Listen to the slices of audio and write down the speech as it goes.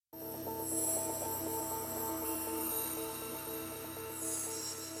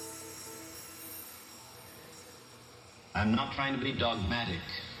I'm not trying to be dogmatic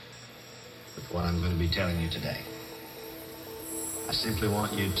with what I'm going to be telling you today. I simply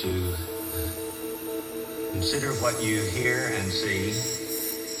want you to consider what you hear and see,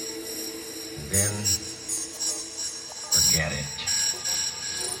 and then forget it.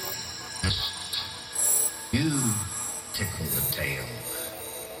 Just you tickle the tail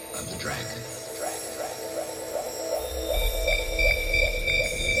of the dragon.